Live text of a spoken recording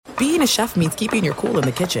Being a chef means keeping your cool in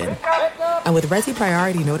the kitchen. And with Resi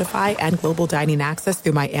Priority Notify and Global Dining Access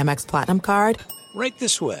through my Amex Platinum card, right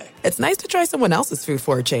this way. It's nice to try someone else's food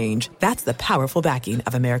for a change. That's the powerful backing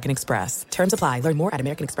of American Express. Terms apply. Learn more at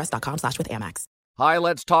americanexpress.com/withAmex. Hi,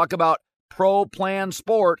 let's talk about Pro Plan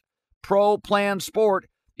Sport. Pro Plan Sport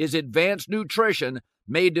is advanced nutrition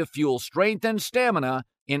made to fuel strength and stamina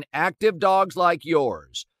in active dogs like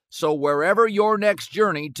yours. So wherever your next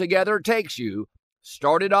journey together takes you,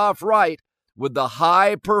 start it off right with the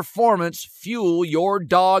high-performance fuel your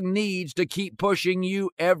dog needs to keep pushing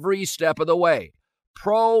you every step of the way.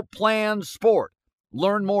 Pro Plan Sport.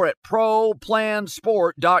 Learn more at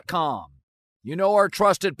ProPlansport.com. You know our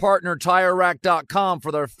trusted partner, TireRack.com,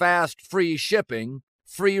 for their fast, free shipping,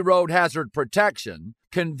 free road hazard protection,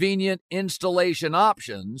 convenient installation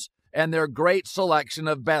options, and their great selection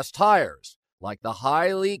of best tires, like the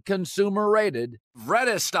highly consumer-rated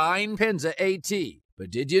Vredestein Pinza AT.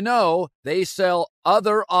 But did you know they sell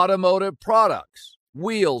other automotive products?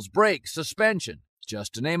 Wheels, brakes, suspension,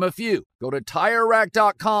 just to name a few. Go to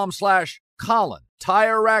TireRack.com/Colin.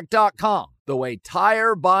 TireRack.com, the way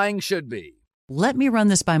tire buying should be. "Let me run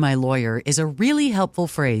this by my lawyer" is a really helpful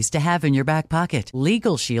phrase to have in your back pocket.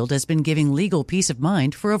 Legal Shield has been giving legal peace of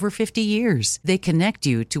mind for over 50 years. They connect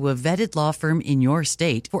you to a vetted law firm in your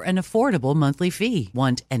state for an affordable monthly fee.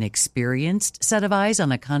 Want an experienced set of eyes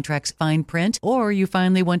on a contract's fine print? Or you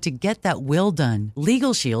finally want to get that will done?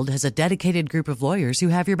 Legal Shield has a dedicated group of lawyers who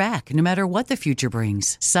have your back, no matter what the future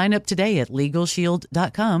brings. Sign up today at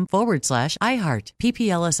LegalShield.com/iHeart.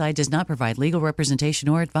 PPLSI does not provide legal representation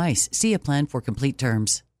or advice. See a plan for complete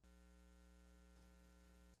terms.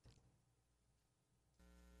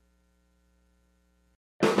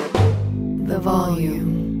 The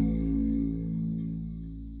volume.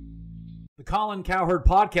 The Colin Cowherd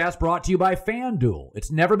Podcast brought to you by FanDuel.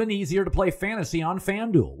 It's never been easier to play fantasy on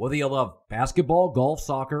FanDuel. Whether you love basketball, golf,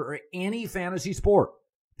 soccer, or any fantasy sport,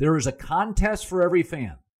 there is a contest for every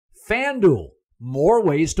fan. FanDuel, more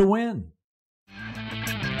ways to win.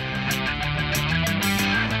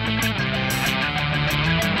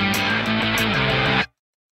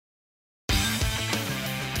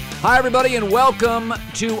 Hi, everybody, and welcome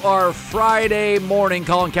to our Friday morning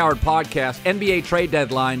Colin Cowherd Podcast, NBA trade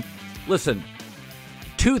deadline. Listen,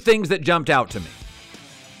 two things that jumped out to me.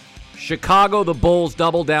 Chicago, the Bulls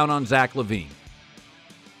doubled down on Zach LaVine.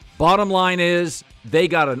 Bottom line is they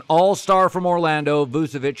got an all-star from Orlando,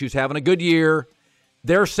 Vucevic, who's having a good year.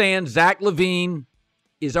 They're saying Zach LaVine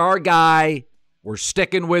is our guy. We're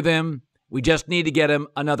sticking with him. We just need to get him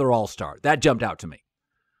another all-star. That jumped out to me.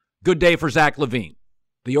 Good day for Zach LaVine.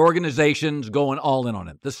 The organization's going all in on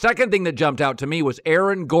him. The second thing that jumped out to me was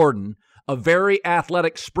Aaron Gordon, a very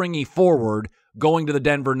athletic, springy forward, going to the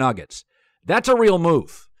Denver Nuggets. That's a real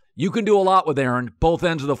move. You can do a lot with Aaron, both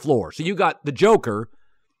ends of the floor. So you got the Joker.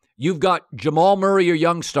 You've got Jamal Murray, your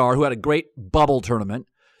young star, who had a great bubble tournament.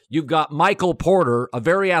 You've got Michael Porter, a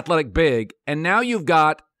very athletic big. And now you've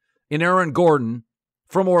got, in Aaron Gordon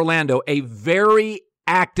from Orlando, a very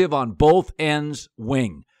active on both ends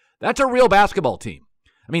wing. That's a real basketball team.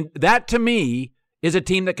 I mean, that to me is a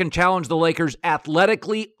team that can challenge the Lakers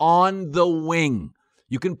athletically on the wing.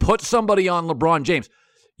 You can put somebody on LeBron James.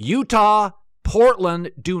 Utah,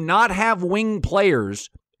 Portland do not have wing players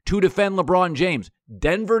to defend LeBron James.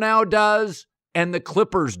 Denver now does, and the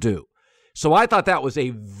Clippers do. So I thought that was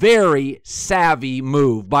a very savvy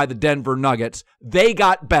move by the Denver Nuggets. They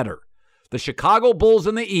got better. The Chicago Bulls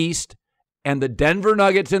in the East and the Denver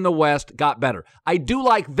Nuggets in the West got better. I do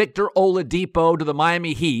like Victor Oladipo to the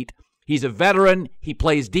Miami Heat. He's a veteran. He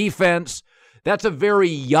plays defense. That's a very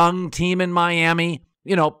young team in Miami.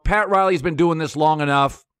 You know, Pat Riley's been doing this long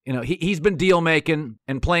enough. You know, he's been deal making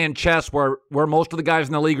and playing chess where most of the guys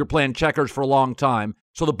in the league are playing checkers for a long time.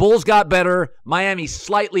 So the Bulls got better, Miami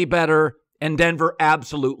slightly better, and Denver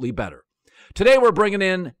absolutely better. Today we're bringing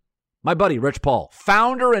in my buddy Rich Paul,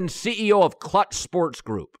 founder and CEO of Klutch Sports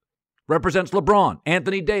Group. Represents LeBron,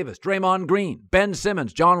 Anthony Davis, Draymond Green, Ben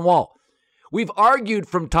Simmons, John Wall. We've argued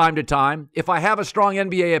from time to time. If I have a strong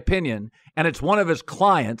NBA opinion and it's one of his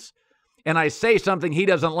clients and I say something he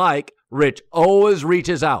doesn't like, Rich always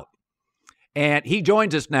reaches out. And he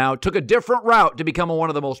joins us now, took a different route to become one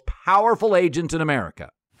of the most powerful agents in America.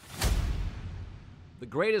 The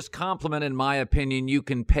greatest compliment, in my opinion, you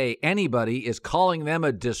can pay anybody is calling them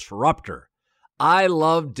a disruptor. I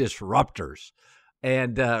love disruptors.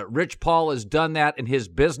 And Rich Paul has done that in his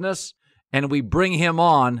business, and we bring him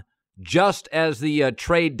on just as the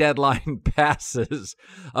trade deadline passes.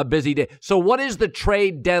 A busy day. So what is the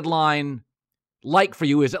trade deadline like for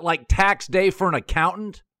you? Is it like tax day for an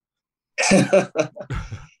accountant?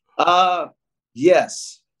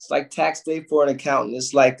 Yes. It's like tax day for an accountant.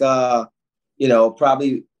 It's like,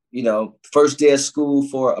 probably, first day of school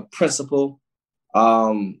for a principal.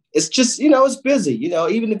 It's just, it's busy,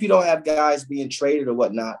 even if you don't have guys being traded or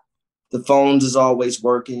whatnot, the phones is always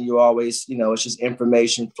working. You always, it's just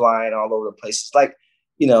information flying all over the place. It's like,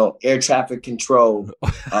 air traffic control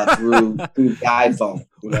through the iPhone,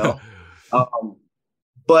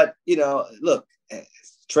 But, look,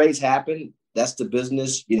 trades happen. That's the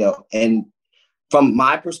business, and from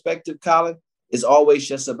my perspective, Colin, it's always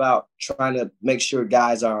just about trying to make sure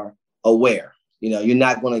guys are aware. You're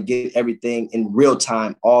not going to get everything in real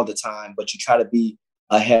time all the time, but you try to be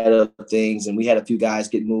ahead of things. And we had a few guys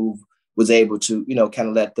get moved, was able to, kind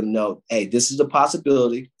of let them know, hey, this is a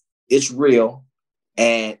possibility. It's real.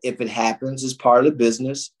 And if it happens, it's part of the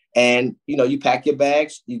business. And, you pack your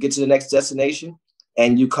bags, you get to the next destination,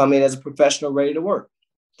 and you come in as a professional ready to work.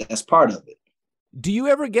 That's part of it. Do you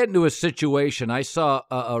ever get into a situation? I saw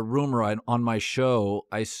a rumor on my show.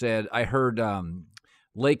 I said, I heard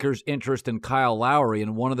Lakers' interest in Kyle Lowry,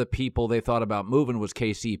 and one of the people they thought about moving was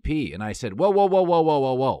KCP. And I said,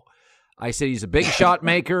 whoa. I said, he's a big shot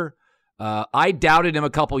maker. I doubted him a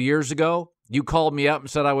couple years ago. You called me up and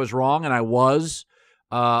said I was wrong, and I was.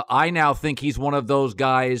 I now think he's one of those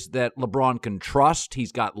guys that LeBron can trust.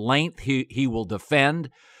 He's got length. He will defend.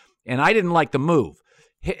 And I didn't like the move.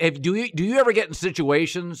 Do you ever get in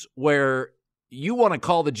situations where you want to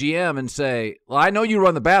call the GM and say, well, I know you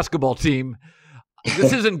run the basketball team.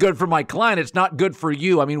 This isn't good for my client. It's not good for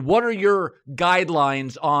you. I mean, what are your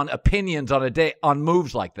guidelines on opinions on a day on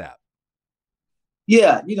moves like that?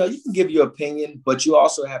 Yeah, you can give your opinion, but you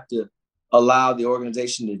also have to allow the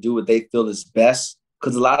organization to do what they feel is best.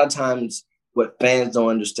 Because a lot of times what fans don't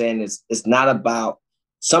understand is it's not about,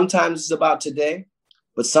 sometimes it's about today,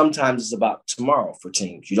 but sometimes it's about tomorrow for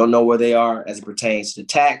teams. You don't know where they are as it pertains to the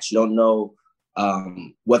tax. You don't know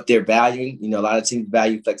what they're valuing. A lot of teams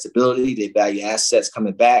value flexibility. They value assets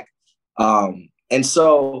coming back. And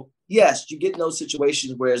so, yes, you get in those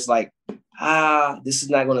situations where it's like, this is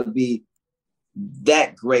not going to be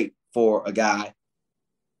that great for a guy.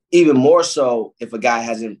 Even more so if a guy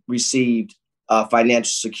hasn't received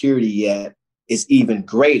financial security yet, it's even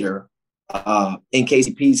greater. In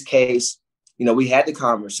KCP's case, we had the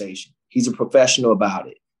conversation. He's a professional about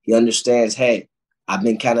it. He understands, hey, I've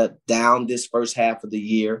been kind of down this first half of the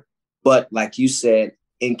year. But like you said,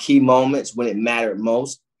 in key moments when it mattered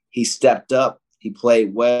most, he stepped up. He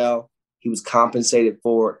played well. He was compensated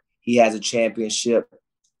for it. He has a championship.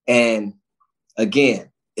 And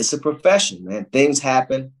again, it's a profession, man. Things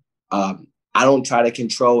happen. I don't try to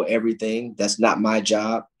control everything. That's not my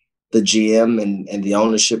job. The GM and the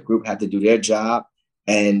ownership group have to do their job.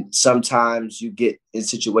 And sometimes you get in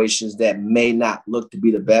situations that may not look to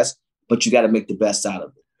be the best, but you got to make the best out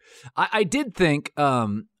of it. I did think,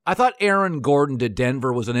 I thought Aaron Gordon to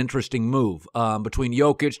Denver was an interesting move between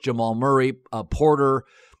Jokic, Jamal Murray, Porter.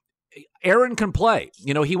 Aaron can play.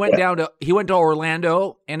 He went to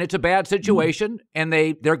Orlando, and it's a bad situation, and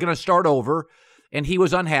they're going to start over, and he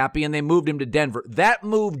was unhappy, and they moved him to Denver. That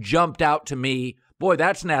move jumped out to me. Boy,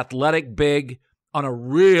 that's an athletic big on a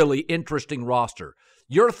really interesting roster.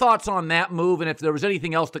 Your thoughts on that move, and if there was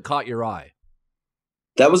anything else that caught your eye?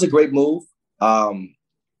 That was a great move. And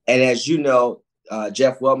as you know,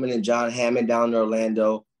 Jeff Weltman and John Hammond down in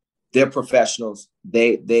Orlando, they're professionals.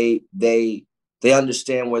 They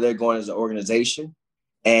understand where they're going as an organization,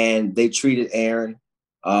 and they treated Aaron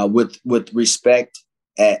with respect.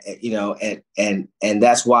 And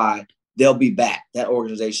that's why they'll be back. That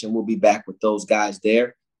organization will be back with those guys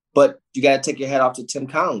there. But you got to take your hat off to Tim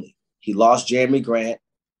Connolly. He lost Jeremy Grant,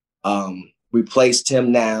 replaced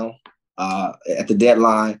him now at the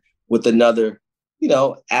deadline with another,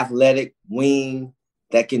 athletic wing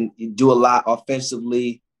that can do a lot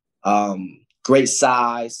offensively, great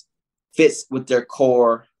size, fits with their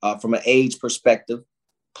core from an age perspective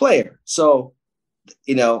player. So,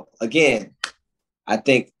 again, I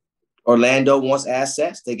think Orlando wants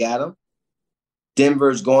assets. They got them.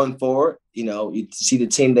 Denver's going for it. You see the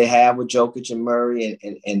team they have with Jokic and Murray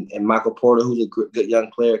and Michael Porter, who's a good young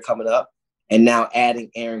player coming up, and now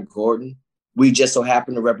adding Aaron Gordon. We just so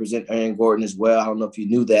happen to represent Aaron Gordon as well. I don't know if you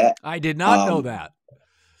knew that. I did not know that.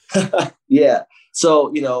 Yeah.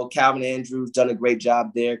 So, Calvin Andrews done a great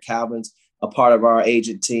job there. Calvin's a part of our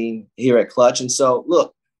agent team here at Klutch. And so,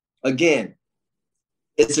 look, again,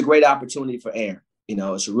 it's a great opportunity for Aaron.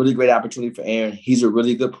 It's a really great opportunity for Aaron. He's a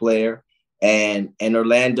really good player. And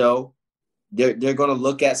Orlando, they're going to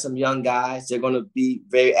look at some young guys. They're going to be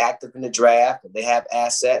very active in the draft. They have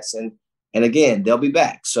assets. And again, they'll be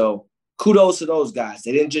back. So kudos to those guys.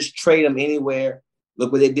 They didn't just trade them anywhere.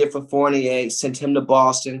 Look what they did for Fournier, sent him to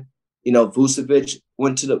Boston. Vucevic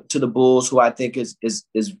went to the Bulls, who I think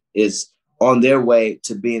is on their way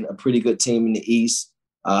to being a pretty good team in the East,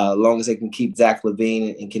 as long as they can keep Zach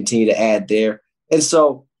LaVine and continue to add there. And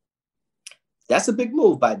so that's a big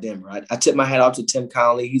move by Denver. I tip my hat off to Tim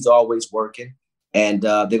Connelly. He's always working, and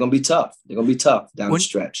they're going to be tough. They're going to be tough down the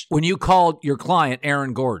stretch. When you called your client,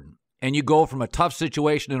 Aaron Gordon, and you go from a tough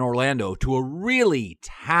situation in Orlando to a really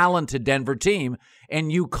talented Denver team,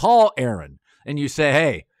 and you call Aaron and you say,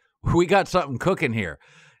 hey, we got something cooking here.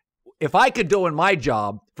 If I could do in my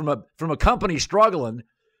job from a company struggling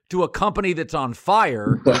to a company that's on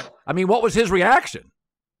fire, I mean, what was his reaction?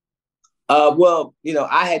 Well,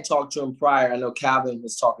 I had talked to him prior. I know Calvin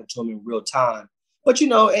was talking to him in real time. But,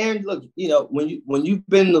 Aaron, look, when you've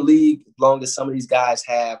been in the league as long as some of these guys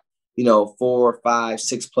have, 4, 5,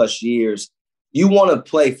 6+ years, you want to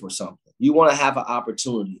play for something. You want to have an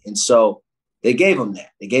opportunity. And so they gave him that.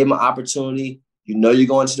 They gave him an opportunity. You're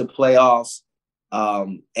going to the playoffs.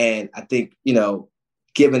 And I think,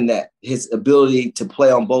 given that his ability to play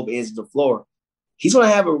on both ends of the floor, he's going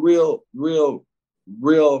to have a real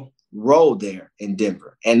role there in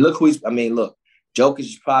Denver. And look Jokic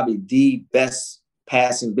is probably the best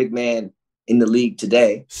passing big man in the league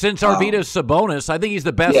today. Since Arvydas Sabonis. I think he's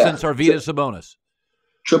the best since Arvydas Sabonis.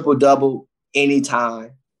 Triple-double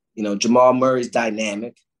anytime. Jamal Murray's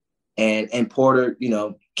dynamic. And Porter,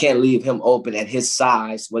 can't leave him open at his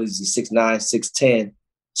size. What is he, 6'9", 6'10"?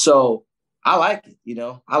 So I like it,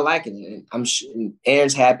 I like it. And I'm sure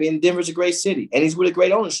Aaron's happy, and Denver's a great city. And he's with a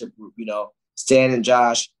great ownership group, Stan and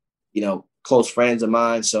Josh, close friends of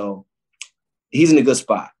mine. So he's in a good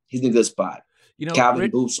spot. Calvin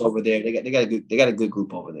Booth's over there. They got a good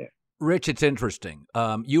group over there. Rich, it's interesting.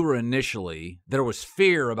 You were there was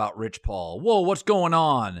fear about Rich Paul. Whoa, what's going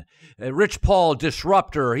on? Rich Paul,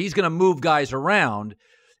 disruptor. He's going to move guys around.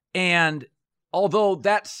 And although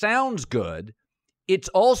that sounds good, it's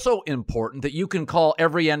also important that you can call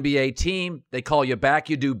every NBA team. They call you back.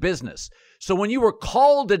 You do business. So when you were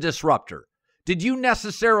called a disruptor, did you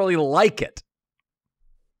necessarily like it?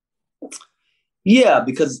 Yeah,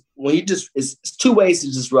 because when it's two ways to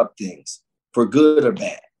disrupt things, for good or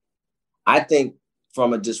bad. I think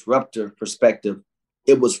from a disruptor perspective,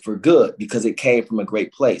 it was for good because it came from a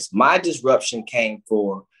great place. My disruption came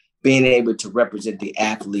for being able to represent the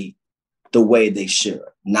athlete the way they should,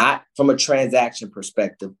 not from a transaction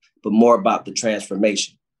perspective, but more about the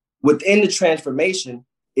transformation. Within the transformation,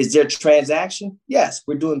 is there transaction? Yes,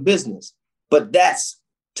 we're doing business, but that's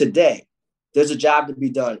today. There's a job to be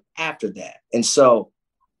done after that. And so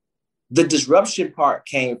the disruption part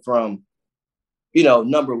came from,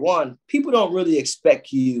 number one, people don't really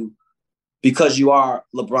expect you, because you are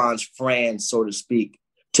LeBron's friend, so to speak,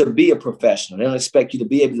 to be a professional. They don't expect you to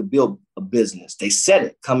be able to build a business. They said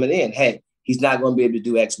it coming in. Hey, he's not going to be able to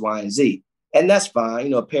do X, Y, and Z. And that's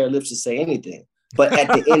fine. A pair of lips to say anything. But at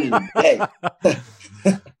the end of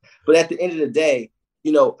the day,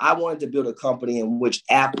 I wanted to build a company in which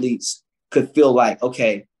athletes could feel like,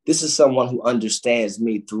 okay, this is someone who understands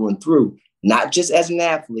me through and through, not just as an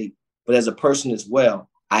athlete, but as a person as well.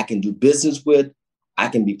 I can do business with, I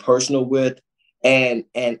can be personal with, and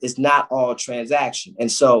it's not all transaction.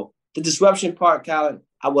 And so the disruption part, Colin,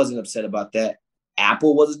 I wasn't upset about that.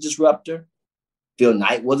 Apple was a disruptor. Phil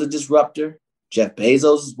Knight was a disruptor. Jeff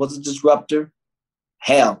Bezos was a disruptor.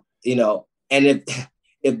 Hell, and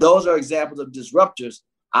if those are examples of disruptors,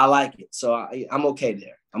 I like it. So I'm okay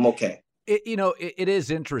there. I'm okay. It is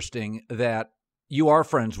interesting that you are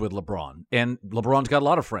friends with LeBron, and LeBron's got a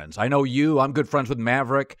lot of friends. I know you. I'm good friends with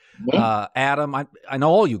Maverick, Adam. I know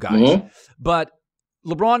all you guys. But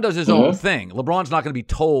LeBron does his own thing. LeBron's not going to be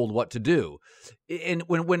told what to do. And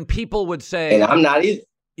when people would say, and I'm not either.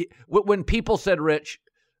 When people said, Rich,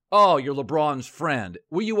 oh, you're LeBron's friend,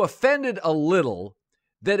 were you offended a little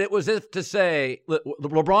that it was as if to say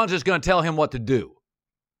LeBron's just going to tell him what to do?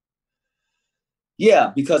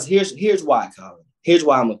 Yeah, because here's why, Colin. Here's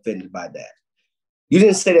why I'm offended by that. You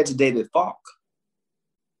didn't say that to David Falk,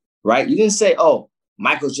 right? You didn't say, oh,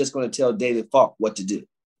 Michael's just going to tell David Falk what to do.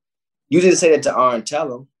 You didn't say that to Aaron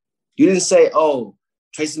Tellem. You didn't say, oh,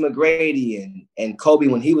 Tracy McGrady and Kobe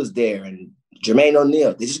when he was there and Jermaine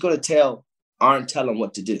O'Neal. They're just going to tell Aaron Tellem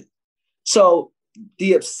what to do. So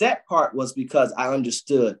the upset part was because I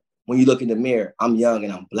understood when you look in the mirror, I'm young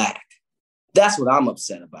and I'm black. That's what I'm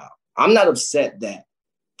upset about. I'm not upset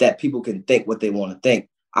that people can think what they want to think.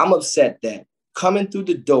 I'm upset that coming through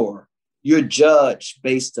the door, you're judged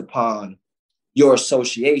based upon your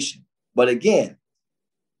association. But again,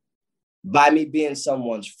 by me being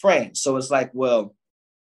someone's friend. So it's like, well,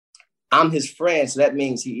 I'm his friend. So that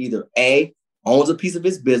means he either A, owns a piece of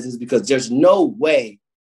his business, because there's no way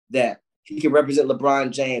that he can represent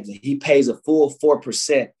LeBron James and he pays a full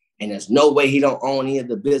 4%, and there's no way he don't own any of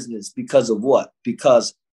the business. Because of what?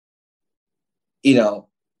 Because, you know,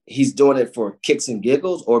 he's doing it for kicks and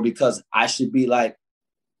giggles, or because I should be like,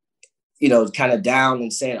 you know, kind of down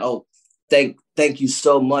and saying, oh, thank you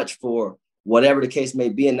so much for whatever the case may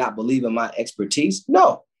be, and not believe in my expertise.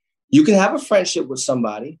 No, you can have a friendship with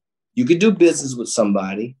somebody. You can do business with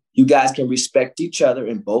somebody. You guys can respect each other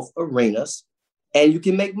in both arenas, and you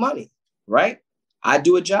can make money, right? I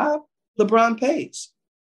do a job, LeBron pays,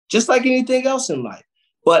 just like anything else in life.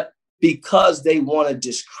 But because they want to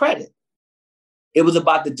discredit, it was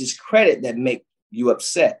about the discredit that make you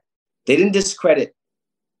upset. They didn't discredit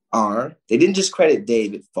Arn. They didn't discredit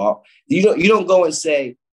David Falk. You don't go and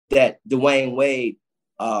say that Dwayne Wade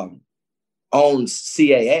owns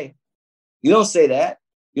CAA. You don't say that.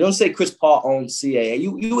 You don't say Chris Paul owns CAA.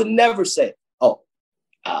 You would never say,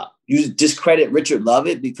 you discredit Richard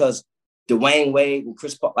Lovett because Dwayne Wade and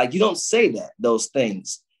Chris Paul. Like, you don't say those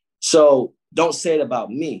things. So don't say it about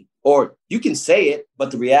me. Or you can say it,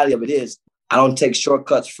 but the reality of it is I don't take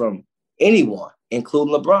shortcuts from anyone,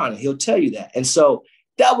 including LeBron, and he'll tell you that. And so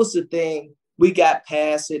that was the thing. We got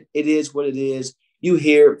past it. It is what it is. You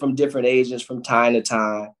hear it from different agents from time to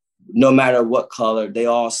time, no matter what color, they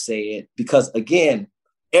all say it. Because again,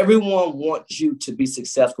 everyone wants you to be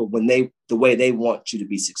successful the way they want you to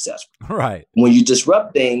be successful. Right. When you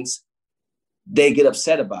disrupt things, they get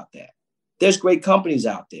upset about that. There's great companies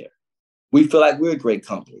out there. We feel like we're a great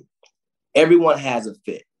company. Everyone has a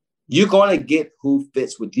fit. You're going to get who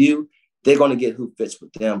fits with you. They're going to get who fits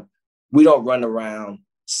with them. We don't run around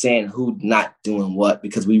saying who's not doing what,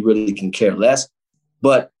 because we really can care less.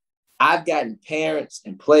 But I've gotten parents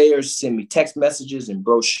and players send me text messages and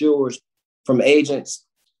brochures from agents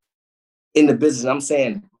in the business. I'm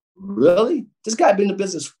saying, really? This guy been in the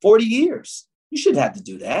business 40 years. You shouldn't have to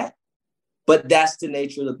do that. But that's the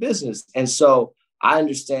nature of the business. And so I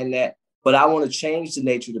understand that, but I want to change the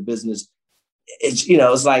nature of the business.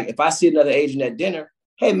 It's like if I see another agent at dinner,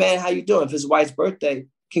 hey man, how you doing? If his wife's birthday,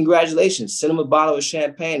 congratulations. Send him a bottle of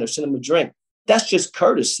champagne or send him a drink. That's just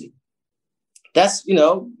courtesy. That's,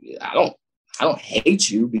 I don't hate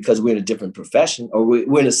you because we're in a different profession, or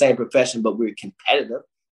we're in the same profession, but we're competitive.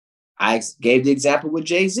 I gave the example with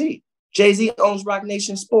Jay-Z. Jay-Z owns Rock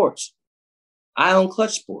Nation Sports. I own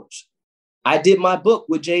Klutch Sports. I did my book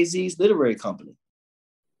with Jay-Z's literary company.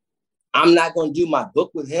 I'm not going to do my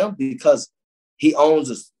book with him because he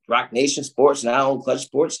owns Rock Nation Sports and I own Klutch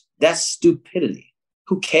Sports. That's stupidity.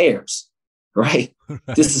 Who cares? Right?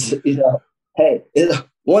 This is, hey,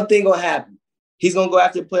 one thing going to happen. He's going to go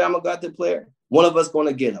after the player. I'm going to go after the player. One of us going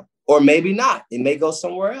to get him. Or maybe not. It may go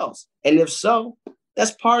somewhere else. And if so,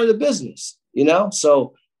 that's part of the business,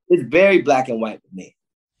 So it's very black and white with me.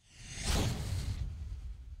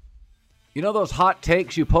 Those hot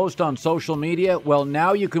takes you post on social media? Well,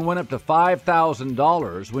 now you can win up to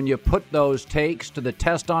 $5,000 when you put those takes to the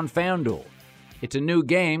test on FanDuel. It's a new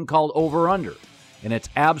game called Over Under, and it's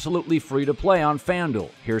absolutely free to play on FanDuel.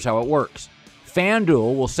 Here's how it works.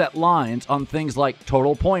 FanDuel will set lines on things like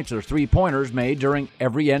total points or three-pointers made during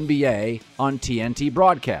every NBA on TNT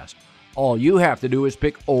broadcast. All you have to do is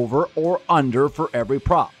pick over or under for every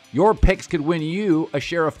prop. Your picks could win you a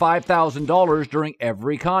share of $5,000 during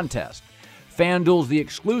every contest. FanDuel's the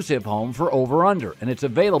exclusive home for Over Under, and it's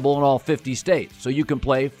available in all 50 states, so you can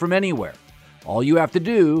play from anywhere. All you have to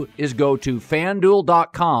do is go to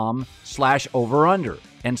FanDuel.com/overunder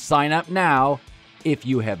and sign up now if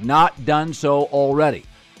you have not done so already.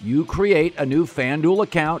 You create a new FanDuel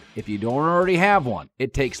account if you don't already have one.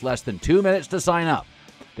 It takes less than 2 minutes to sign up.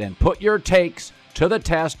 Then put your takes to the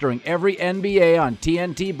test during every NBA on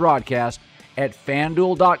TNT broadcast at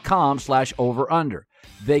FanDuel.com/overunder.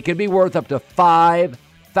 They could be worth up to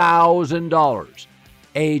 $5,000.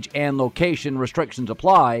 Age and location restrictions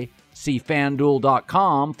apply. See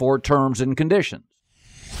FanDuel.com for terms and conditions.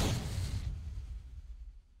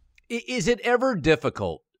 Is it ever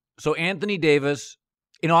difficult? So Anthony Davis,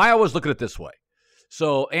 I always look at it this way.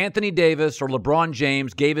 So Anthony Davis or LeBron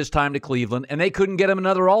James gave his time to Cleveland, and they couldn't get him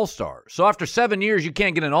another All-Star. So after 7 years, you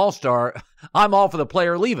can't get an All-Star. I'm all for the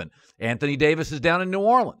player leaving. Anthony Davis is down in New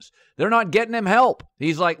Orleans. They're not getting him help.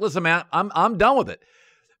 He's like, listen, man, I'm done with it.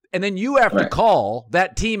 And then you have to call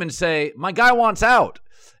that team and say, my guy wants out.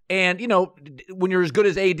 And, when you're as good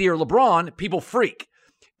as AD or LeBron, people freak.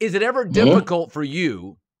 Is it ever difficult for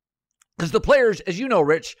you? Because the players, as you know,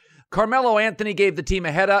 Rich, Carmelo Anthony gave the team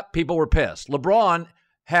a head up. People were pissed. LeBron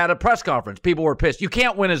had a press conference. People were pissed. You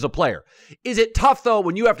can't win as a player. Is it tough, though,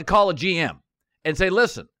 when you have to call a GM and say,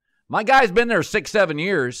 listen, my guy's been there 6-7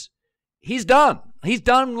 years. he's done. He's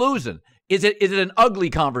done losing. Is it an ugly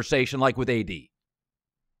conversation like with AD?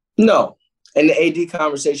 No. And the AD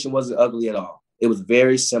conversation wasn't ugly at all. It was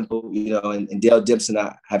very simple, and Dale Dempsey and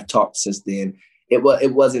I have talked since then. It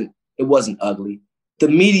wasn't ugly. The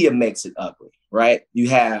media makes it ugly, right? You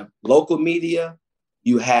have local media,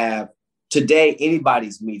 you have today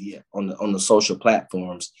anybody's media on the social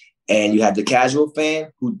platforms, and you have the casual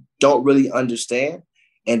fan who don't really understand,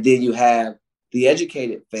 and then you have the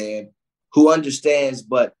educated fan who understands,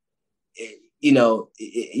 but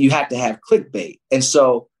you have to have clickbait. And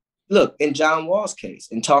so, look, in John Wall's case,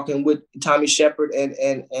 in talking with Tommy Shepard and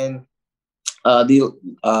the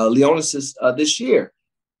Leonis this year,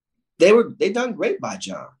 they done great by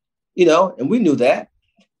John, and we knew that.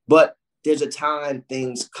 But there's a time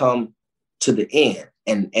things come to the end,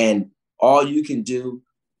 and all you can do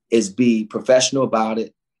is be professional about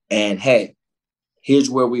it. And hey, here's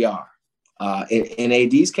where we are. In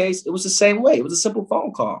AD's case, it was the same way. It was a simple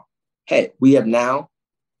phone call. Hey, we have now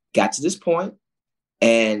got to this point,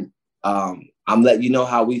 and I'm letting you know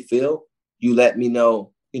how we feel. You let me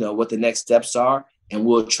know, what the next steps are, and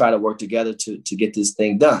we'll try to work together to get this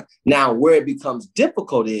thing done. Now, where it becomes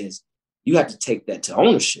difficult is you have to take that to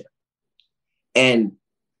ownership. And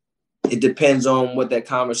it depends on what that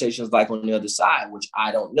conversation is like on the other side, which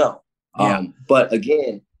I don't know. Yeah. But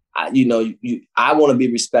again, I want to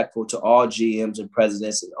be respectful to all GMs and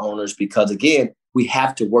presidents and owners, because again, we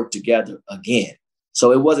have to work together again.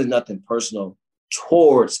 So it wasn't nothing personal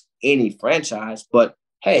towards any franchise, but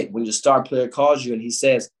hey, when your star player calls you and he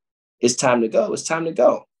says, it's time to go, it's time to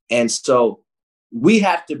go. And so we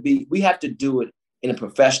have to do it in a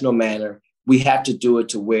professional manner. We have to do it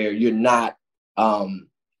to where you're not,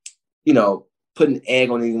 putting egg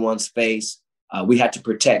on anyone's face. We have to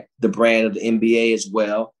protect the brand of the NBA as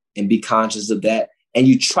well and be conscious of that. And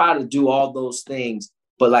you try to do all those things.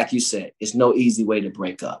 But like you said, it's no easy way to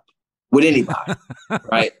break up with anybody,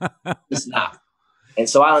 right? It's not. And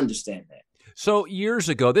so I understand that. So years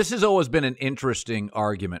ago, this has always been an interesting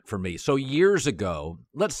argument for me. So years ago,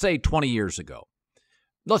 let's say 20 years ago,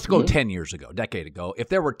 let's go 10 years ago, decade ago, if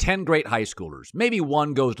there were 10 great high schoolers, maybe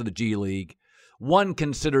one goes to the G League, one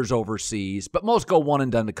considers overseas, but most go one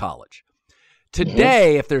and done to college.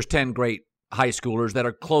 Today, if there's 10 great high schoolers that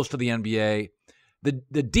are close to the NBA,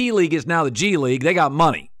 the D League is now the G League. They got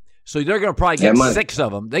money. So they're going to probably get 6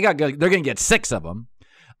 of them. They're going to get 6 of them.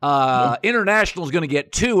 International is going to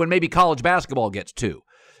get 2, and maybe college basketball gets 2.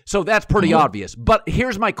 So that's pretty obvious. But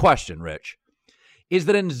here's my question, Rich, is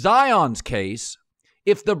that in Zion's case,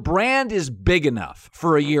 if the brand is big enough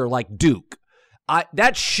for a year like Duke,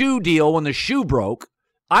 that shoe deal, when the shoe broke,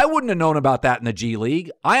 I wouldn't have known about that in the G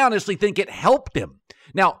League. I honestly think it helped him.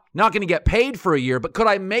 Now, not going to get paid for a year, but could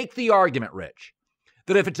I make the argument, Rich,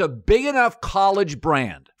 that if it's a big enough college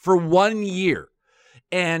brand for 1 year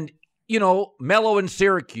and, Melo in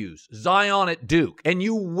Syracuse, Zion at Duke, and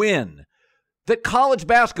you win, that college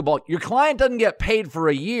basketball, your client doesn't get paid for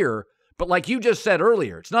a year, but like you just said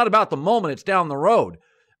earlier, it's not about the moment, it's down the road.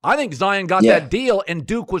 I think Zion got that deal, and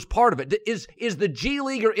Duke was part of it. Is the G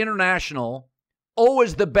League or International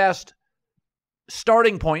always the best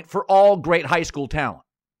starting point for all great high school talent?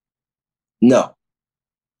 No,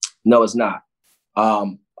 it's not.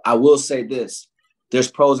 I will say this.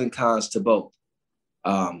 There's pros and cons to both.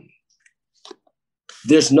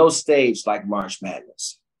 There's no stage like March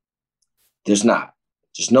Madness. There's not.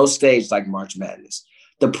 There's no stage like March Madness.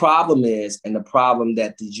 The problem is, and the problem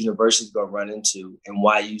that these universities are going to run into, and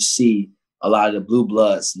why you see a lot of the blue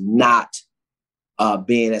bloods not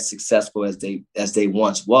being as successful as they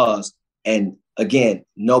once was. And again,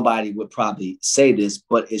 nobody would probably say this,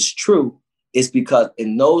 but it's true. It's because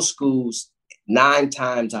in those schools, 9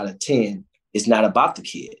 times out of 10, it's not about the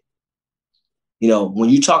kid. When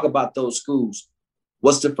you talk about those schools,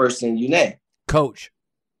 what's the first thing you name? Coach.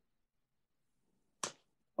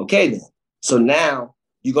 Okay, then. So now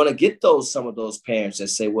you're going to get some of those parents that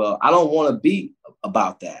say, well, I don't want to be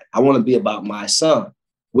about that. I want to be about my son,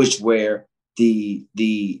 where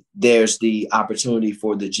there's the opportunity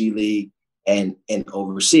for the G League and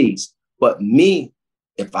overseas. But me,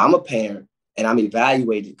 if I'm a parent and I'm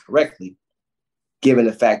evaluated correctly, given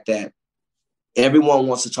the fact that everyone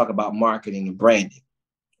wants to talk about marketing and branding,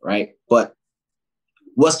 right? But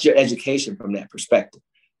what's your education from that perspective?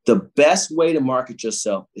 The best way to market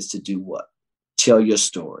yourself is to do what? Tell your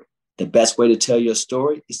story. The best way to tell your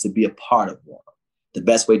story is to be a part of one. The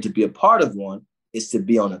best way to be a part of one is to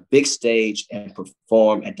be on a big stage and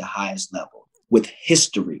perform at the highest level with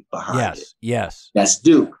history behind it. Yes. That's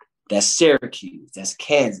Duke. That's Syracuse. That's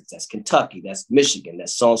Kansas. That's Kentucky. That's Michigan.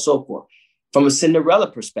 That's so on and so forth. From a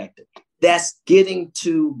Cinderella perspective, that's getting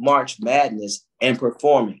to March Madness and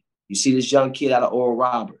performing. You see this young kid out of Oral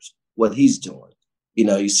Roberts, what he's doing. You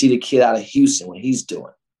know, you see the kid out of Houston, what he's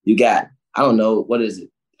doing. You got, I don't know, what is it?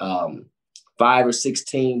 5 or 6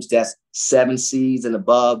 teams that's 7 seeds and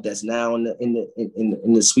above that's now in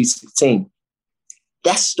the Sweet 16.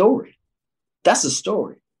 That's a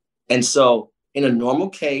story. And so in a normal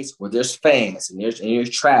case where there's fans and there's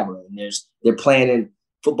traveling and they're playing in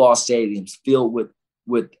football stadiums filled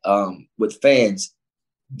with fans,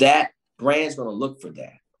 that brand's going to look for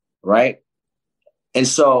that, right? And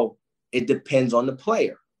so it depends on the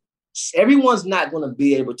player. Everyone's not going to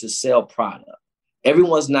be able to sell product.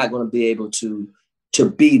 Everyone's not going to be able to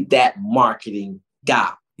be that marketing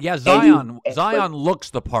guy. Yeah, Zion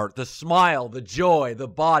looks the part, the smile, the joy, the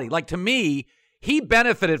body. Like, to me, he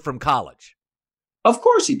benefited from college. Of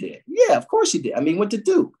course he did. Yeah, of course he did. I mean, went to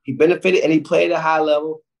Duke. He benefited and he played at a high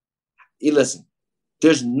level. Listen,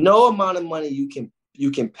 there's no amount of money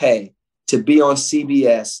you can pay to be on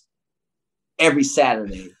CBS every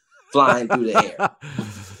Saturday flying through the air.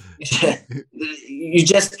 You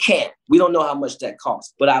just can't. We don't know how much that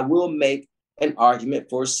costs. But I will make an argument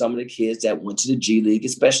for some of the kids that went to the G League,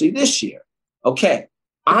 especially this year. Okay,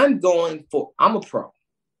 I'm a pro.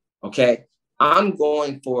 Okay, I'm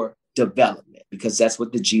going for development because that's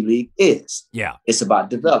what the G League is. Yeah. It's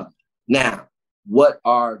about development. Now, what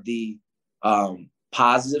are the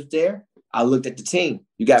positives there? I looked at the team.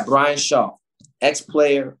 You got Brian Shaw,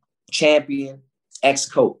 ex-player, champion,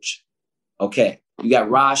 ex-coach. Okay. You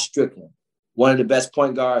got Raj Strickland, one of the best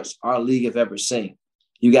point guards our league have ever seen.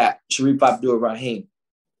 You got Sharif Abdul-Rahim.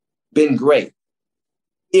 Been great.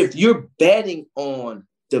 If you're betting on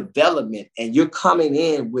development and you're coming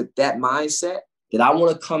in with that mindset that I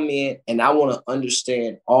want to come in and I want to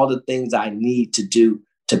understand all the things I need to do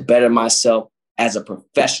to better myself as a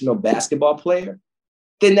professional basketball player,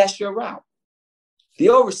 then that's your route. The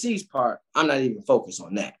overseas part, I'm not even focused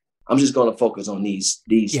on that. I'm just going to focus on these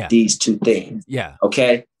 2 things. Yeah.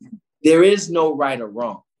 Okay. There is no right or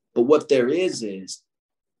wrong, but what there is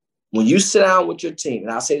when you sit down with your team,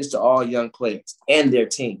 and I'll say this to all young players and their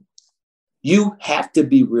team, you have to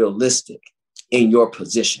be realistic in your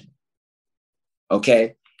position.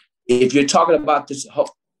 Okay. If you're talking about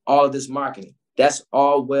all of this marketing, that's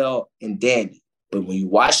all well and dandy. But when you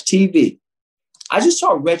watch TV, I just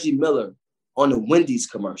saw Reggie Miller on the Wendy's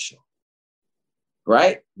commercial.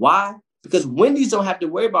 Right? Why? Because Wendy's don't have to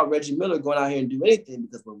worry about Reggie Miller going out here and do anything,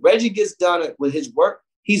 because when Reggie gets done with his work,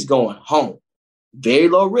 he's going home. Very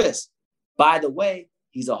low risk. By the way,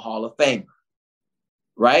 he's a Hall of Famer.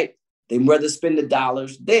 Right? They'd rather spend the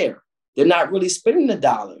dollars there. They're not really spending the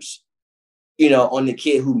dollars, on the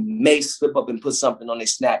kid who may slip up and put something on their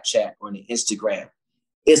Snapchat or on their Instagram.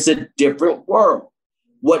 It's a different world.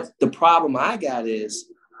 What the problem I got is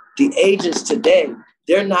the agents today,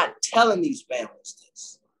 they're not telling these families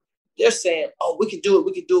this. They're saying, oh, we can do it,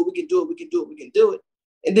 we can do it, we can do it, we can do it, we can do it.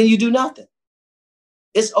 And then you do nothing.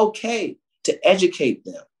 It's okay to educate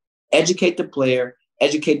them, educate the player,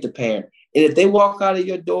 educate the parent. And if they walk out of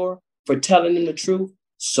your door for telling them the truth,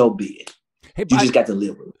 so be it. Hey, you just got to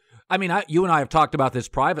live with it. I mean, you and I have talked about this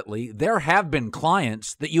privately. There have been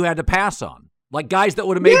clients that you had to pass on, like guys that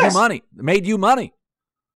would have made you money.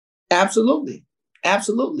 Absolutely.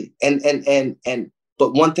 Absolutely.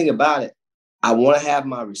 But one thing about it, I want to have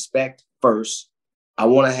my respect first. I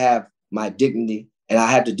want to have my dignity, and I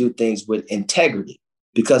have to do things with integrity.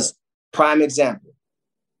 Because, prime example,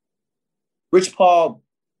 Rich Paul,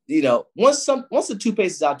 once the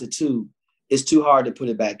toothpaste is out the tube, it's too hard to put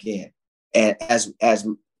it back in. And as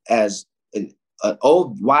an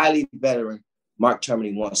old wily veteran, Mark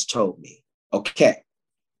Termini once told me, okay,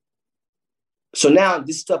 so now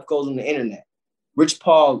this stuff goes on the internet. Rich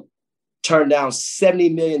Paul turned down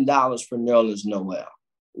 $70 million for Nerlens Noel.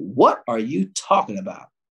 What are you talking about?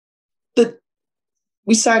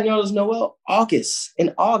 We signed Nerlens Noel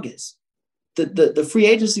in August. The free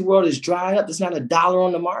agency world is dried up. There's not $1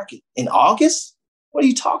 on the market. In August? What are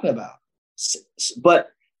you talking about? But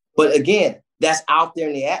again, that's out there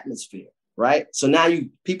in the atmosphere, right? So now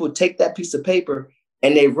people take that piece of paper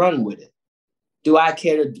and they run with it. Do I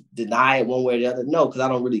care to deny it one way or the other? No, because I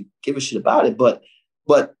don't really give a shit about it. But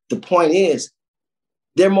the point is,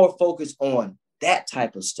 they're more focused on that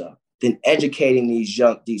type of stuff than educating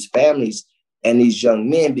these families and these young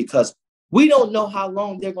men, because we don't know how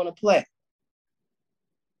long they're going to play.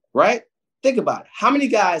 Right? Think about it. How many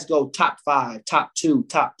guys go top 5, top 2,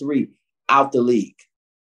 top 3 out the league?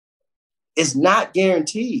 It's not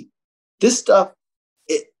guaranteed. This stuff,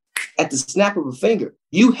 at the snap of a finger,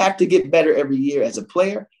 you have to get better every year as a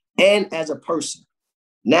player and as a person.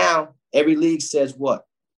 Now, every league says what?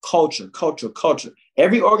 culture.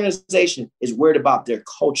 Every organization is worried about their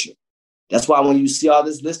culture. That's why when you see all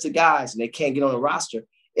this list of guys and they can't get on the roster,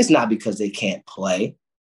 it's not because they can't play.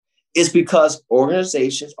 It's because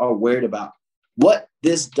organizations are worried about what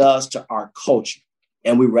this does to our culture,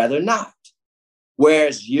 and we rather not.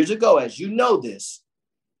 Whereas years ago, as you know this,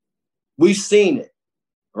 we've seen it,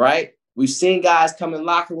 right? We've seen guys come in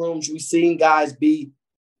locker rooms. We've seen guys be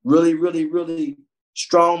really, really, really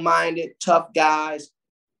strong-minded, tough guys,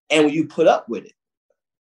 and you put up with it.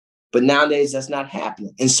 But nowadays, that's not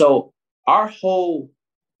happening. And so our whole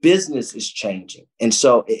business is changing. And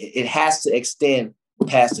so it has to extend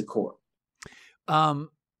past the court.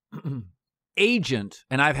 Agent,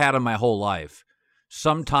 and I've had him my whole life,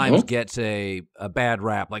 sometimes gets a bad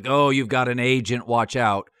rap. Like, oh, you've got an agent, watch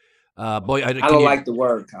out. Boy, I don't like the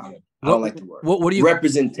word, Colin. I don't like the word. What do you?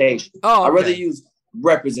 Representation. Oh, okay. I'd rather use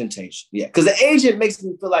representation. Yeah, because the agent makes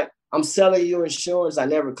me feel like I'm selling you insurance. I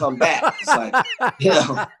never come back. It's like,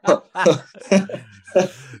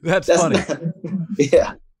 That's funny.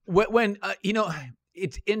 Yeah. When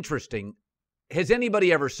it's interesting. Has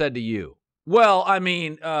anybody ever said to you, well, I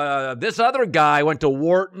mean, this other guy went to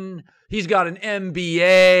Wharton. He's got an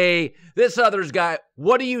MBA. This other's guy.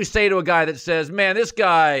 What do you say to a guy that says, man, this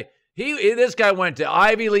guy went to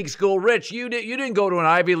Ivy League school. Rich, you didn't go to an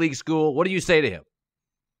Ivy League school. What do you say to him?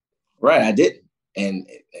 Right, I didn't. And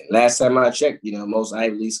last time I checked, most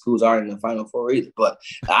Ivy League schools aren't in the Final Four either. But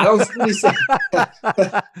I don't really say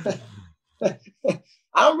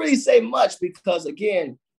I don't really say much because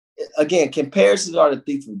again, comparisons are the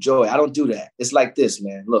thief of joy. I don't do that. It's like this,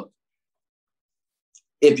 man. Look,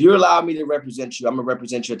 if you allow me to represent you, I'm going to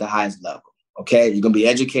represent you at the highest level. Okay. You're going to be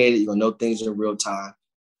educated. You're going to know things in real time.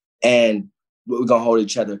 And we're going to hold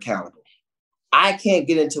each other accountable. I can't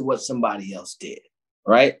get into what somebody else did.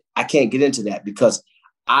 Right. I can't get into that because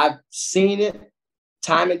I've seen it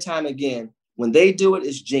time and time again. When they do it,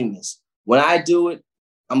 it's genius. When I do it,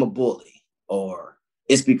 I'm a bully, or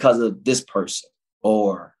it's because of this person,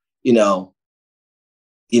 or he's not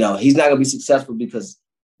going to be successful because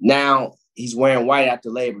now he's wearing white after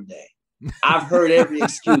Labor Day. I've heard every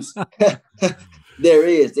excuse there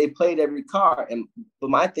is. They played every card. But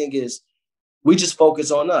my thing is, we just focus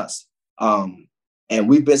on us. And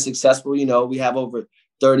we've been successful. We have over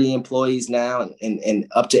 30 employees now and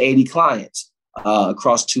up to 80 clients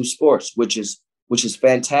across 2 sports, which is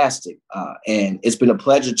fantastic. And it's been a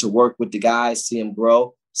pleasure to work with the guys, see them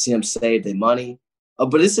grow, see them save their money.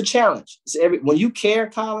 But it's a challenge. When you care,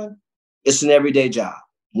 Colin, it's an everyday job.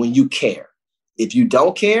 When you care. If you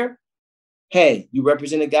don't care, hey, you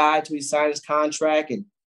represent a guy until he signs his contract. And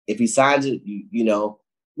if he signs it,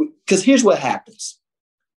 because here's what happens.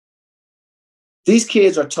 These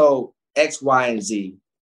kids are told X, Y, and Z.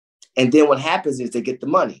 And then what happens is they get the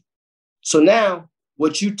money. So now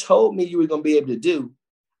what you told me you were going to be able to do,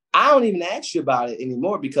 I don't even ask you about it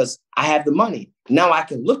anymore because I have the money. Now I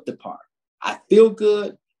can look the part. I feel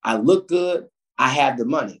good. I look good. I have the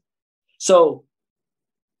money. So,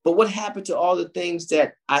 but what happened to all the things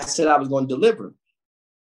that I said I was going to deliver?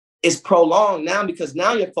 It's prolonged now because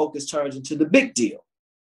now your focus turns into the big deal,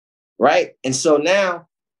 right? And so now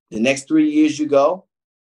the next 3 years you go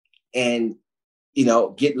and,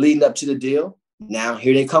 get leading up to the deal. Now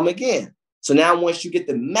here they come again. So now once you get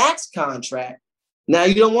the max contract, now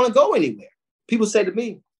you don't want to go anywhere. People say to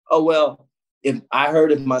me, oh, well, if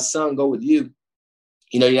my son go with you,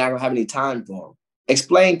 you're not going to have any time for him.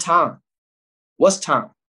 Explain time. What's time?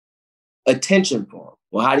 Attention for him.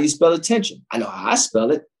 Well, how do you spell attention? I know how I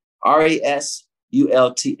spell it. RASULTS.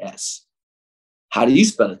 How do you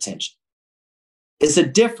spell attention? It's a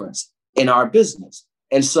difference in our business.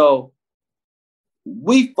 And so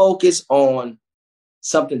we focus on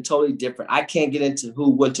something totally different. I can't get into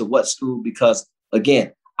who went to what school because,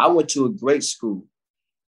 again, I went to a great school,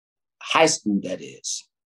 high school, that is.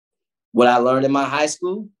 What I learned in my high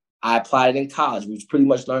school, I applied it in college. We pretty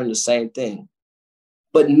much learned the same thing.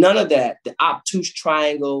 But none of that, the obtuse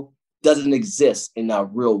triangle, doesn't exist in our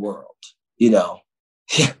real world.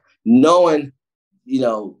 Knowing,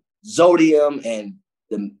 zodium and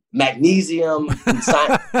the magnesium and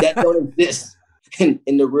science, that don't exist in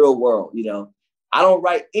the real world. I don't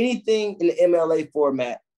write anything in the MLA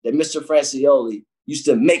format that Mr. Francioli used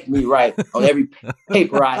to make me write on every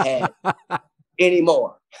paper I had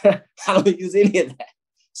anymore. I don't use any of that.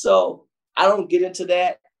 So I don't get into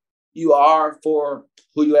that. You are for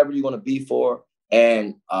whoever you're going to be for.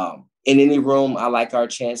 And in any room, I like our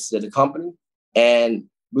chances at the company. And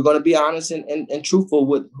we're going to be honest and truthful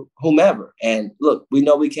with whomever. And look, we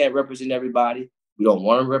know we can't represent everybody. We don't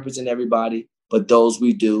want to represent everybody. But those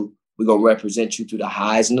we do, We're going to represent you through the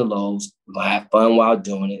highs and the lows. We're going to have fun while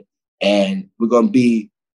doing it. And we're going to be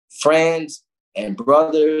friends and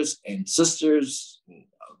brothers and sisters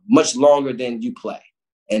much longer than you play.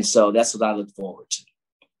 And so that's what I look forward to.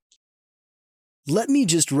 "Let me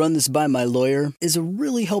just run this by my lawyer" is a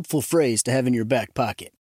really helpful phrase to have in your back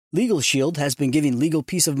pocket. Legal Shield has been giving legal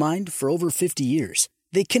peace of mind for over 50 years.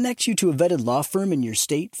 They connect you to a vetted law firm in your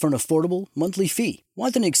state for an affordable monthly fee.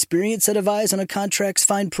 Want an experienced set of eyes on a contract's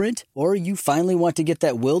fine print? Or you finally want to get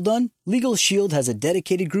that will done? Legal Shield has a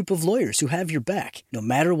dedicated group of lawyers who have your back, no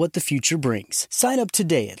matter what the future brings. Sign up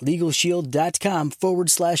today at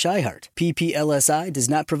LegalShield.com/iHeart. PPLSI does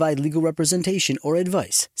not provide legal representation or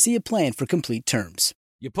advice. See a plan for complete terms.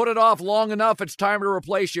 You put it off long enough, it's time to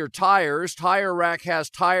replace your tires. Tire Rack has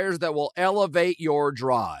tires that will elevate your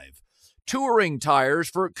drive. Touring tires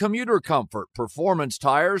for commuter comfort, performance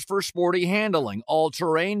tires for sporty handling,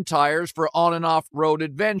 all-terrain tires for on- and off-road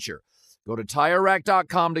adventure. Go to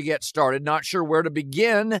TireRack.com to get started. Not sure where to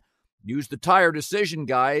begin? Use the Tire Decision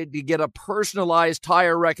Guide to get a personalized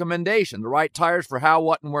tire recommendation, the right tires for how,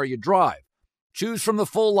 what, and where you drive. Choose from the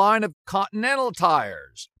full line of Continental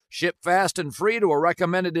tires. Ship fast and free to a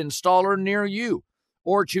recommended installer near you.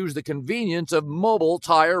 Or choose the convenience of mobile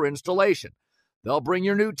tire installation. They'll bring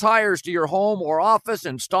your new tires to your home or office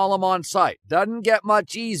and install them on site. Doesn't get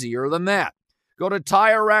much easier than that. Go to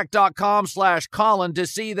TireRack.com/Colin to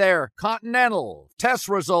see their Continental test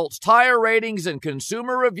results, tire ratings, and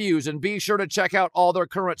consumer reviews, and be sure to check out all their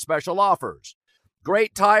current special offers.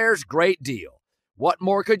 Great tires, great deal. What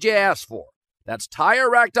more could you ask for? That's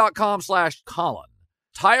TireRack.com/Colin.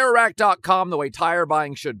 TireRack.com, the way tire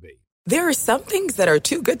buying should be. There are some things that are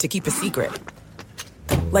too good to keep a secret.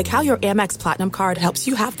 Like how your Amex Platinum card helps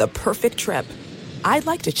you have the perfect trip. I'd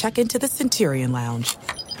like to check into the Centurion Lounge.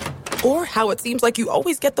 Or how it seems like you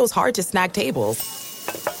always get those hard-to-snag tables.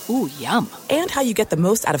 Ooh, yum. And how you get the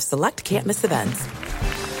most out of select can't-miss events.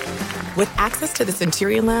 With access to the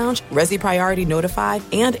Centurion Lounge, Resi Priority Notified,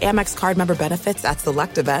 and Amex card member benefits at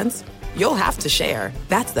select events, you'll have to share.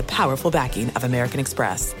 That's the powerful backing of American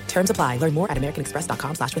Express. Terms apply. Learn more at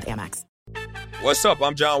americanexpress.com/withAmex. What's up?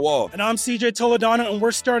 I'm John Wall. And I'm CJ Toledano, and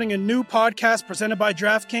we're starting a new podcast presented by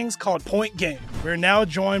DraftKings called Point Game. We're now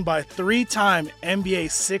joined by 3-time NBA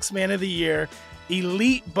Sixth Man of the Year,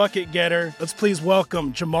 elite bucket getter. Let's please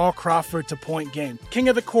welcome Jamal Crawford to Point Game. King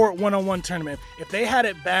of the Court one-on-one tournament. If they had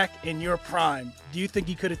it back in your prime, do you think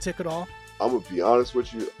you could have took it all? I'm going to be honest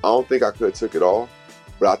with you. I don't think I could have took it all,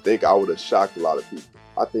 but I think I would have shocked a lot of people.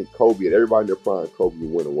 I think Kobe and everybody in their prime, Kobe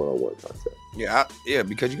would win a one-on-one contest. Yeah,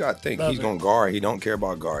 because you got to think he's going to guard. He don't care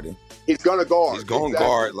about guarding. He's going to guard. He's going to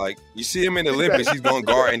guard. Like, you see him in the Olympics, he's going to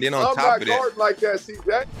guard. And then on top of that. Like that, see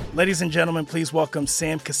that? Ladies and gentlemen, please welcome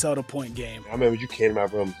Sam Cassell to Point Game. I remember you came to my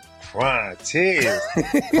room crying, tears,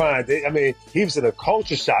 crying. I mean, he was in a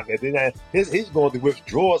culture shock. And then he's going through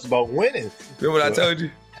withdrawals about winning. Remember what I told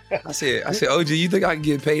you? I said, OG, you think I can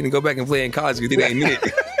get paid and go back and play in college because it ain't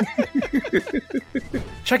it?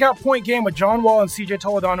 Check out Point Game with John Wall and CJ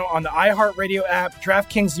Toledano on the iHeartRadio app,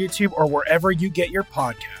 DraftKings YouTube, or wherever you get your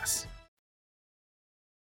podcasts.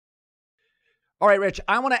 All right, Rich,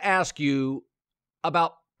 I want to ask you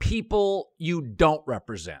about people you don't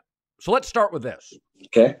represent. So let's start with this.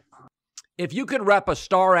 Okay. If you could rep a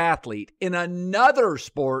star athlete in another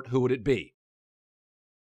sport, who would it be?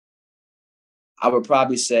 I would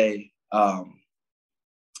probably say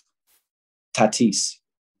Tatis.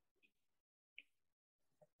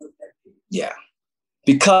 Yeah,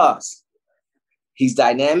 because he's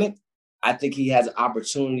dynamic. I think he has an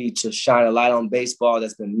opportunity to shine a light on baseball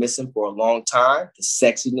that's been missing for a long time, the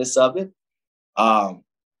sexiness of it.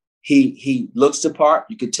 He looks the part.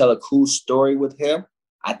 You could tell a cool story with him.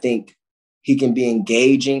 I think he can be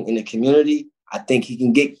engaging in the community. I think he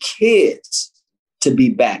can get kids to be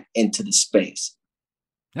back into the space.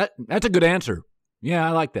 That's a good answer. Yeah,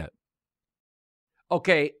 I like that.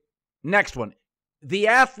 Okay, next one. The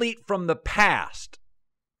athlete from the past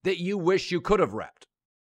that you wish you could have repped.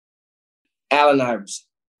 Allen Iverson.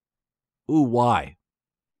 Ooh, why?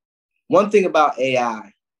 One thing about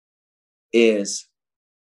AI is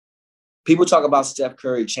people talk about Steph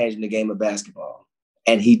Curry changing the game of basketball,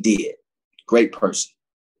 and he did. Great person.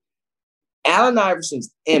 Allen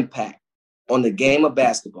Iverson's impact on the game of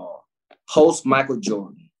basketball post Michael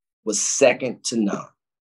Jordan was second to none.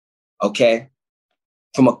 Okay?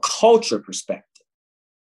 From a culture perspective,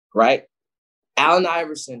 right? Allen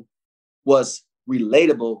Iverson was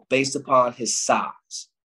relatable based upon his size.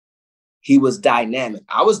 He was dynamic.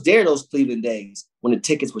 I was there those Cleveland days when the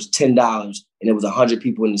tickets was $10 and there was 100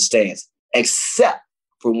 people in the stands, except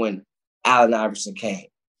for when Allen Iverson came.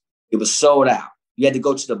 It was sold out. You had to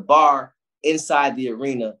go to the bar inside the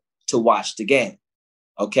arena to watch the game.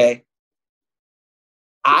 Okay?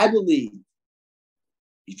 I believe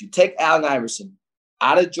if you take Allen Iverson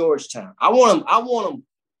out of Georgetown, I want him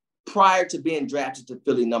prior to being drafted to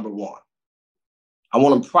Philly #1. I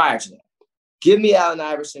want him prior to that. Give me Allen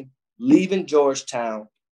Iverson leaving Georgetown,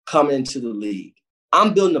 coming into the league.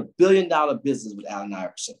 I'm building $1 billion business with Allen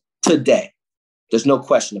Iverson today. There's no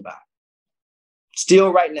question about it.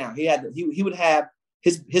 Still right now, he would have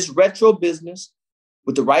his retro business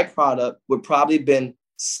with the right product would probably been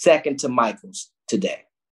second to Michael's today,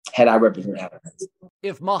 had I represented Allen Iverson.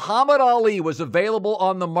 If Muhammad Ali was available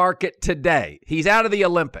on the market today, he's out of the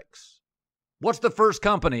Olympics. What's the first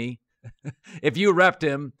company, if you repped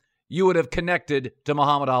him, you would have connected to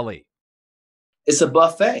Muhammad Ali? It's a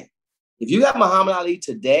buffet. If you got Muhammad Ali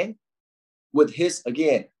today with his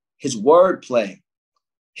wordplay,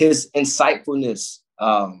 his insightfulness,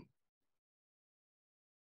 by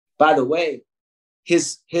the way,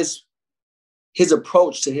 his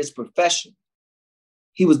approach to his profession,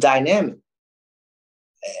 he was dynamic.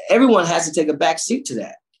 Everyone has to take a back seat to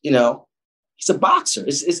that. You know, he's a boxer.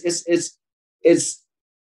 It's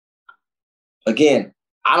again,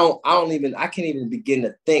 I can't even begin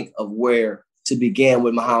to think of where to begin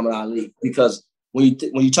with Muhammad Ali, because when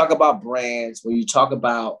you talk about brands, when you talk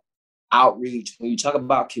about outreach, when you talk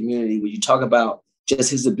about community, when you talk about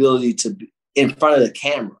just his ability to be in front of the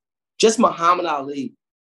camera, just Muhammad Ali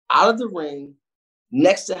out of the ring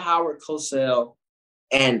next to Howard Cosell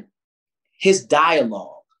and his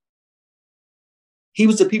dialogue. He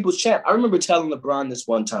was the people's champ. I remember telling LeBron this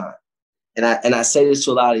one time, and I say this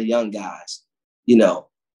to a lot of young guys, you know,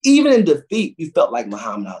 even in defeat, you felt like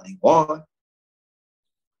Muhammad Ali won.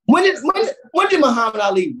 When did Muhammad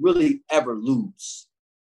Ali really ever lose?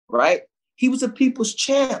 Right? He was a people's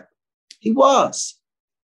champ. He was.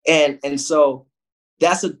 And so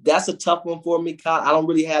that's a tough one for me, Kyle. I don't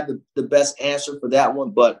really have the best answer for that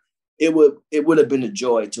one, but it would have been a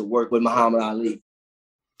joy to work with Muhammad Ali.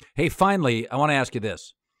 Hey, finally, I want to ask you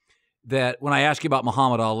this, that when I ask you about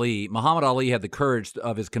Muhammad Ali had the courage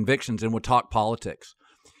of his convictions and would talk politics.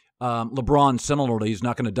 LeBron, similarly, is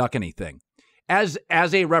not going to duck anything. As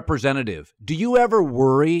a representative, do you ever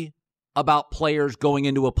worry about players going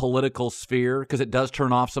into a political sphere? Because it does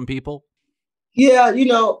turn off some people. Yeah, you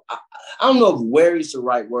know, I don't know if worry is the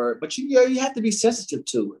right word, but you have to be sensitive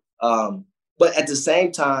to it. But at the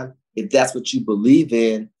same time, if that's what you believe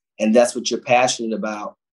in and that's what you're passionate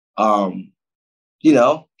about, you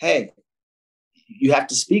know, hey, you have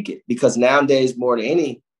to speak it, because nowadays more than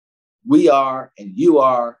any, we are and you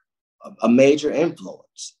are a major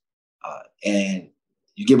influence. And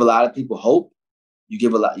you give a lot of people hope. You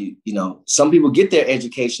give a lot, you know, some people get their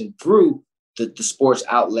education through the sports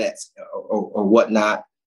outlets or whatnot,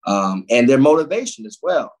 and their motivation as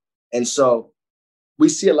well. And so we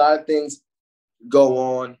see a lot of things go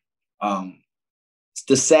on.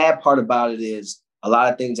 The sad part about it is a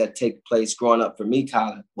lot of things that take place growing up for me,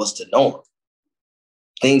 Colin, was the norm.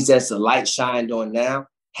 Things that's the light shined on now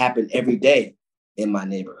happen every day in my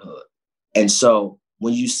neighborhood. And so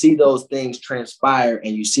when you see those things transpire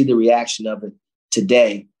and you see the reaction of it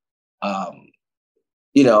today,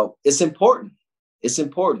 you know, it's important. It's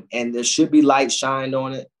important. And there should be light shined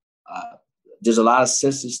on it. There's a lot of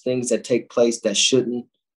senseless things that take place that shouldn't,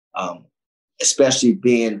 especially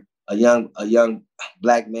being a young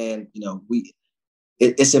Black man. You know,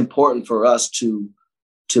 it's important for us to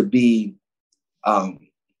be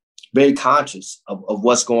very conscious of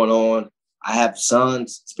what's going on. I have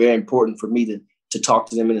sons. It's very important for me to talk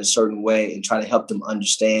to them in a certain way and try to help them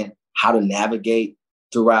understand how to navigate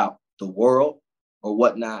throughout the world or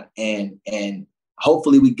whatnot. And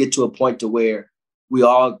hopefully we get to a point to where we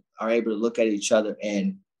all are able to look at each other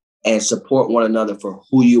and support one another for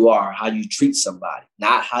who you are, how you treat somebody,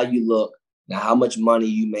 not how you look, not how much money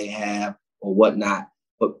you may have or whatnot,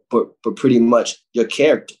 but pretty much your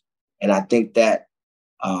character. And I think that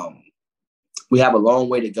we have a long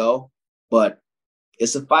way to go, but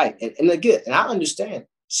it's a fight. And again, and I understand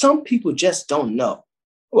some people just don't know.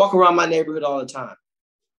 I walk around my neighborhood all the time.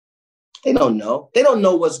 They don't know. They don't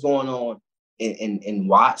know what's going on in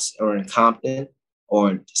Watts or in Compton or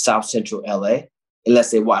in South Central LA,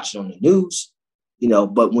 unless they watch it on the news, you know.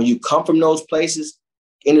 But when you come from those places,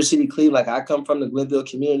 inner city Cleveland, like I come from the Glenville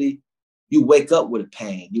community, you wake up with a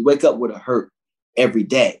pain. You wake up with a hurt every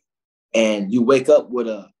day. And you wake up with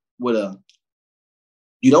a,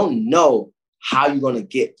 you don't know how you're going to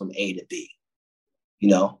get from A to B. You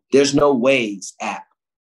know, there's no Waze app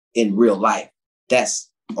in real life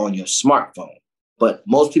that's on your smartphone, but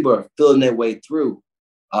most people are feeling their way through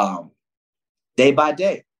day by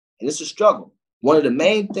day. And it's a struggle. one of the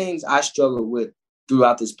main things I struggle with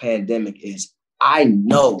throughout this pandemic is I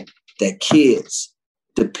know that kids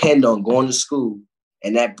depend on going to school,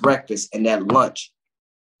 and that breakfast and that lunch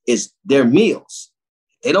is their meals.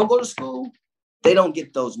 If they don't go to school, they don't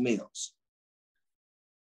get those meals.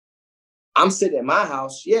 I'm sitting at my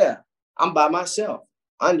house. Yeah, I'm by myself.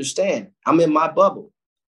 I understand. I'm in my bubble.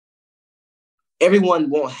 Everyone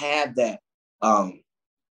won't have that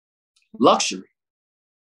luxury,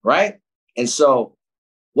 right? And so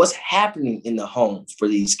what's happening in the homes for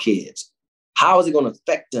these kids? How is it going to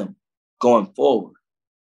affect them going forward?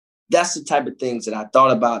 That's the type of things that I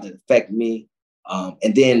thought about that affect me.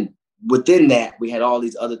 And then within that, we had all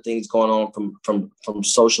these other things going on from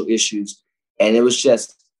social issues. And it was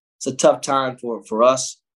just, it's a tough time for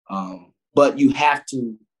us. But you have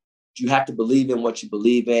to believe in what you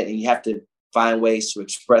believe in, and you have to find ways to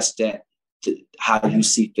express that to how you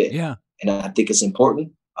see fit. Yeah. And I think it's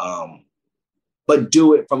important. But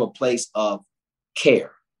do it from a place of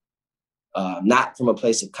care, not from a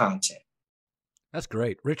place of content. That's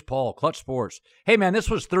great. Rich Paul, Klutch Sports. Hey, man, this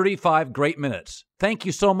was 35 great minutes. Thank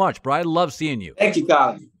you so much, bro. I love seeing you. Thank you,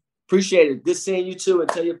 Colin. Appreciate it. Good seeing you, too. And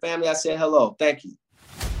tell your family I said hello. Thank you.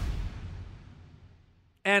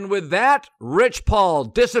 And with that, Rich Paul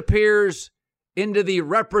disappears into the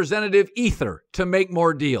representative ether to make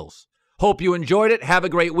more deals. Hope you enjoyed it. Have a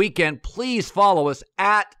great weekend. Please follow us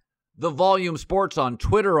at The Volume Sports on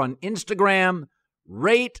Twitter, on Instagram.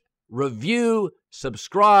 Rate, review,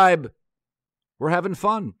 subscribe. We're having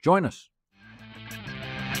fun. Join us.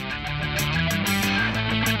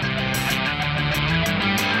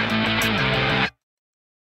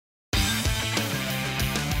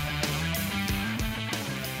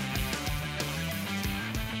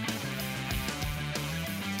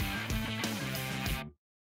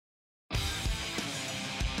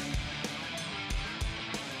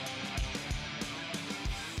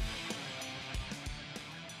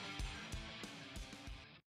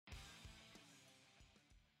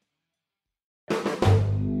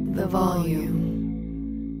 The volume.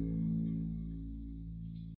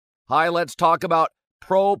 Hi, let's talk about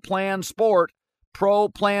Pro Plan Sport. Pro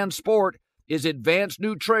Plan Sport is advanced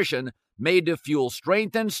nutrition made to fuel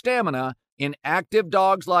strength and stamina in active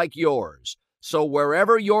dogs like yours. So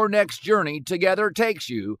wherever your next journey together takes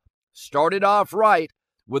you, start it off right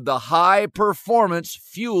with the high-performance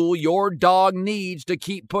fuel your dog needs to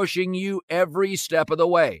keep pushing you every step of the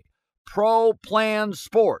way. Pro Plan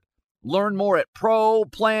Sport. Learn more at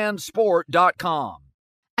ProPlansport.com.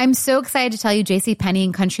 I'm so excited to tell you JCPenney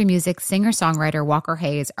and country music singer-songwriter Walker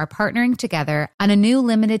Hayes are partnering together on a new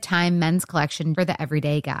limited-time men's collection for the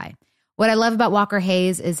everyday guy. What I love about Walker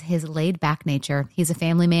Hayes is his laid-back nature. He's a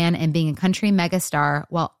family man, and being a country megastar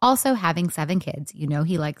while also having 7 kids, you know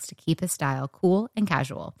he likes to keep his style cool and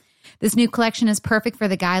casual. This new collection is perfect for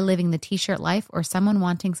the guy living the t-shirt life or someone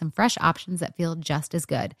wanting some fresh options that feel just as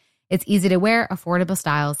good. It's easy to wear, affordable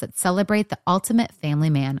styles that celebrate the ultimate family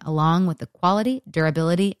man, along with the quality,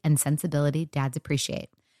 durability, and sensibility dads appreciate.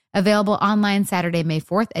 Available online Saturday, May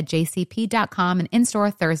 4th at jcp.com and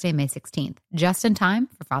in-store Thursday, May 16th. Just in time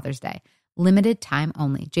for Father's Day. Limited time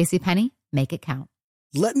only. JCPenney, make it count.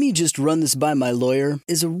 "Let me just run this by my lawyer"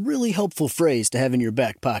 is a really helpful phrase to have in your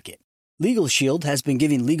back pocket. Legal Shield has been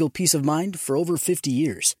giving legal peace of mind for over 50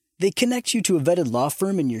 years. They connect you to a vetted law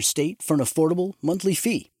firm in your state for an affordable monthly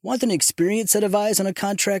fee. Want an experienced set of eyes on a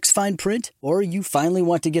contract's fine print? Or you finally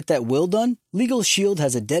want to get that will done? Legal Shield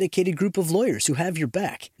has a dedicated group of lawyers who have your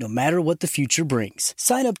back, no matter what the future brings.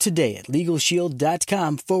 Sign up today at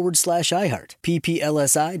LegalShield.com/iHeart.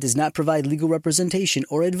 PPLSI does not provide legal representation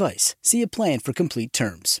or advice. See a plan for complete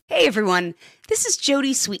terms. Hey everyone, this is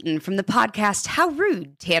Jody Sweeten from the podcast How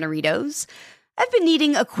Rude, Tanneritos. I've been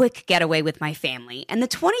needing a quick getaway with my family, and the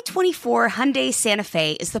 2024 Hyundai Santa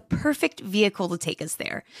Fe is the perfect vehicle to take us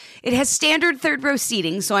there. It has standard third-row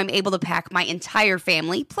seating, so I'm able to pack my entire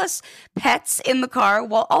family, plus pets, in the car,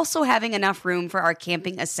 while also having enough room for our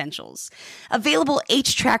camping essentials. Available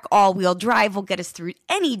H-Track all-wheel drive will get us through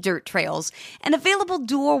any dirt trails, and available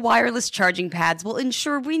dual wireless charging pads will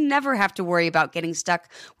ensure we never have to worry about getting stuck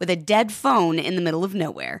with a dead phone in the middle of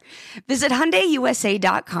nowhere. Visit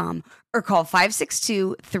HyundaiUSA.com or call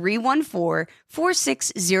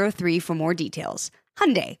 562-314-4603 for more details.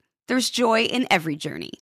 Hyundai, there's joy in every journey.